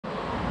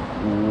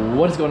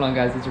What is going on,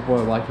 guys? It's your boy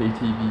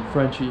YKTV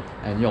Frenchie,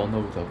 and y'all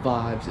know the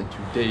vibes. In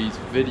today's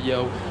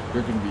video,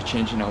 we're going to be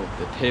changing out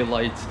the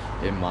taillights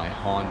in my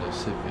Honda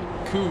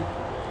Civic Coupe.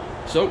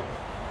 So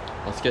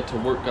let's get to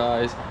work,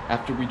 guys.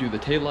 After we do the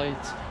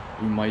taillights,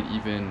 we might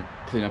even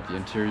clean up the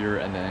interior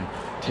and then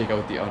take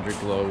out the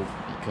underglow,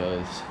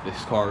 because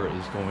this car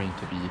is going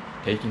to be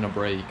taking a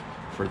break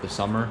for the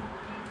summer,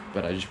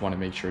 but I just want to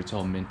make sure it's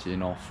all minty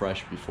and all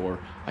fresh before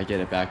I get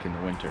it back in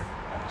the winter.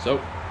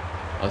 So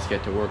let's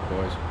get to work,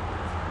 boys.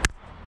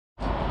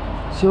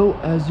 So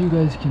as you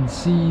guys can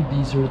see,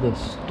 these are the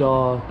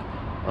stock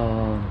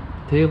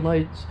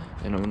taillights,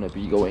 and I'm going to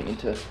be going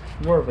into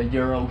more of a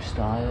Euro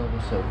style.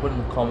 So put in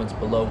the comments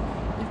below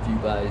if you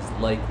guys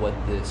like what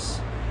these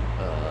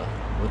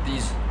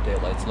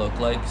taillights look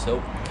like. So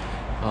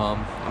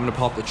I'm going to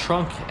pop the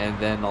trunk, and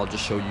then I'll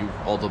just show you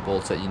all the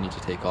bolts that you need to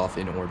take off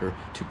in order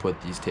to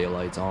put these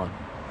taillights on.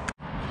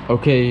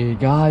 Okay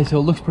guys, so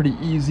it looks pretty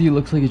easy. It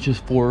looks like it's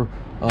just 4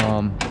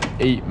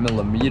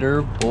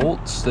 8mm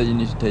bolts that you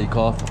need to take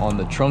off on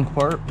the trunk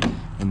part,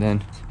 and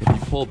then if you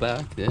pull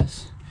back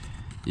this,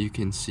 you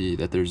can see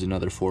that there's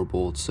another 4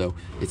 bolts. So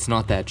it's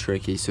not that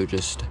tricky, so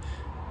just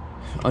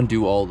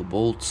undo all the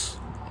bolts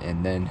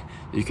and then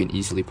you can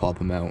easily pop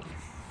them out.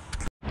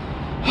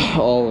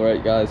 All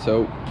right guys,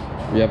 so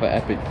we have an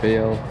epic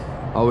fail.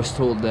 I was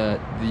told that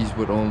these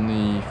would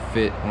only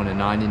fit on a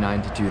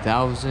 99 to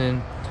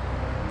 2000,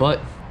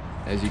 but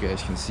as you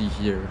guys can see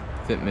here,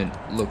 fitment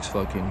looks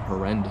fucking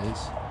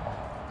horrendous.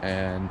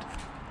 And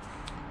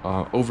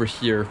over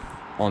here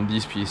on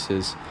these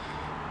pieces,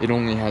 it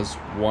only has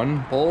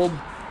 1 bulb,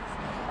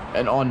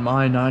 and on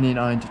my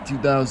 99 to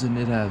 2000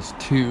 it has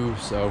 2.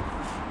 So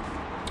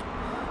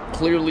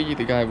clearly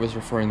the guy was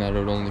referring that it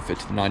would only fit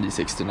to the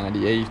 96 to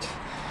 98.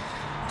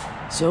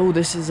 So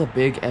this is a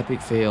big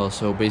epic fail.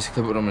 So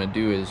basically what I'm gonna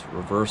do is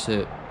reverse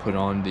it, put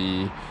on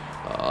the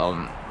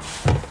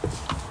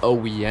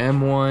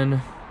OEM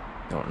one.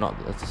 No,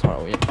 that's not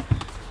OEM.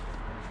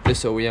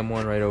 This OEM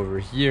one right over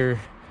here.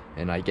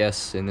 And I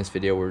guess in this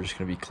video we're just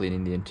going to be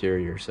cleaning the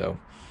interior. So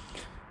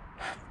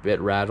a bit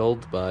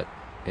rattled, but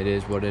it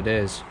is what it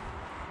is.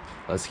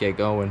 Let's get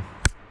going.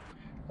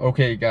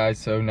 Okay guys,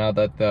 so now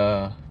that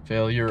the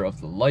failure of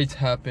the lights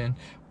happened,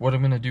 what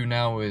I'm going to do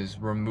now is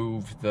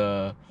remove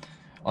the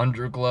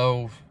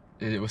underglow.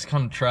 It was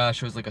kind of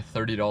trash. It was like a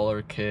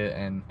 $30 kit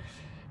and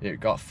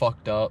it got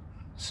fucked up.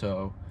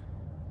 So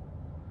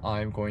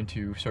I'm going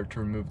to start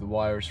to remove the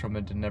wires from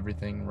it and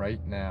everything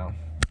right now.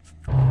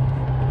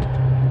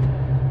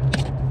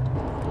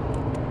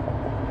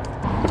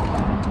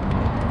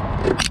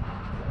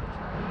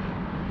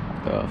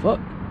 The fuck?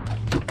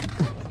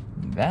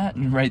 That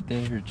right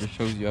there just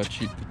shows you how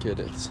cheap the kit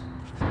is.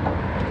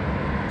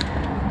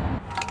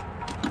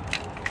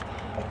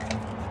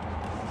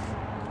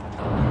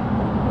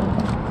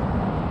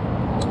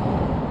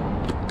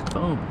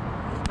 Oh.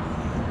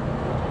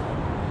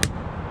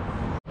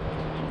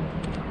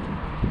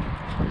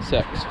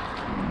 Sex.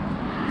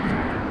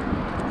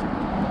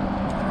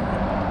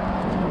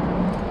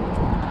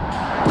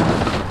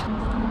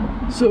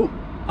 So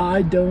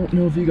I don't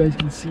know if you guys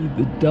can see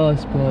the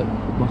dust, but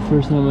my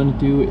first thing I'm gonna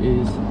do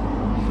is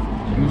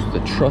use the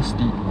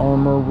trusty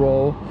Armor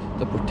Roll,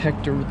 the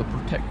protector, the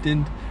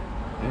protectant,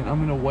 and I'm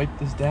gonna wipe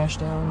this dash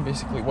down,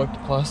 basically wipe the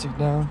plastic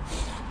down.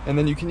 And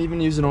then you can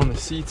even use it on the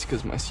seats,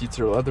 because my seats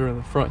are leather in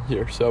the front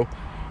here. So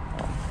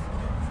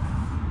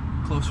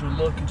closer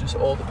look at just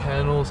all the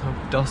panels, how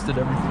dusted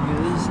everything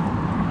is,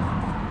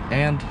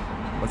 and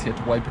let's get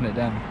to wiping it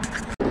down.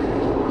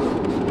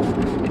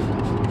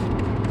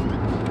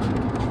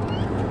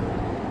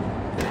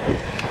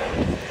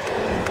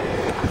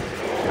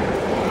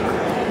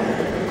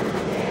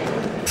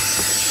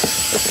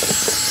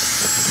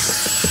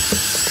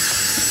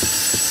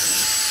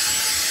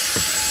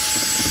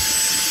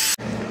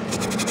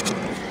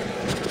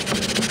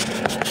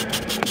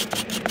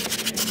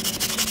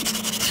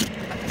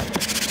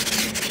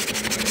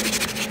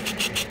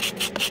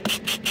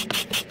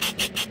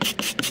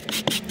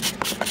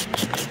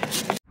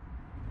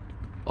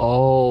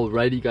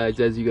 Alrighty guys,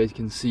 as you guys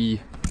can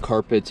see,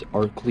 carpets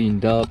are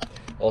cleaned up.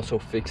 Also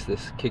fixed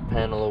this kick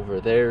panel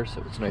over there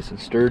so it's nice and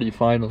sturdy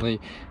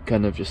finally.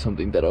 Kind of just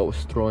something that I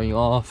was throwing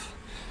off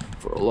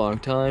for a long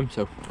time.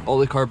 So all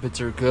the carpets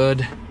are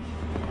good.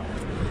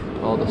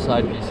 All the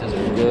side pieces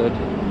are good.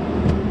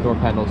 Door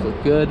panels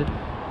look good.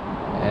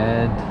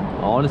 And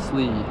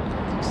honestly,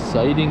 it's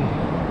exciting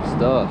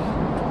stuff.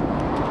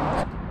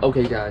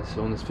 Okay guys,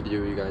 so in this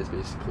video you guys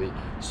basically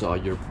saw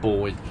your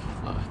boy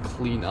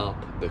clean up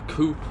the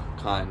coupe,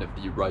 kind of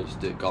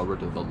de-riced it, got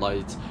rid of the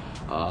lights.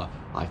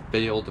 I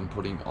failed in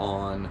putting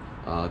on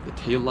the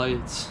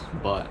taillights,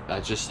 but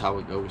that's just how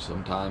it goes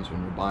sometimes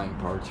when you're buying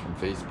parts from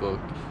Facebook.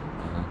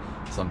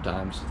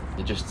 Sometimes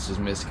it just is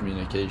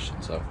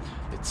miscommunication, so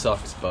it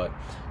sucks. But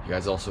you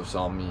guys also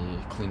saw me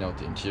clean out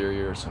the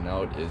interior, so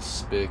now it is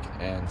spick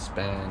and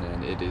span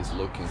and it is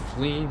looking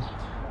clean.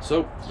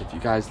 So if you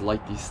guys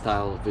like these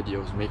style of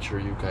videos, make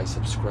sure you guys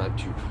subscribe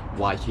to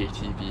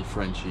YKTV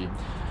Frenchie.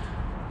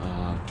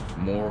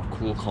 More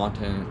cool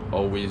content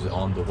always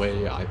on the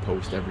way. I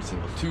post every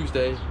single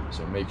Tuesday,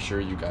 so make sure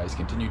you guys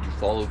continue to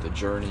follow the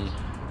journey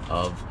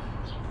of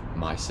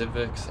my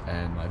Civics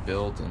and my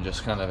builds and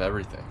just kind of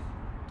everything.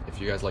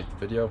 If you guys liked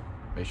the video,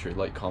 make sure you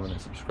like, comment,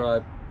 and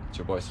subscribe. It's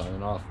your boy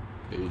signing off.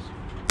 Peace.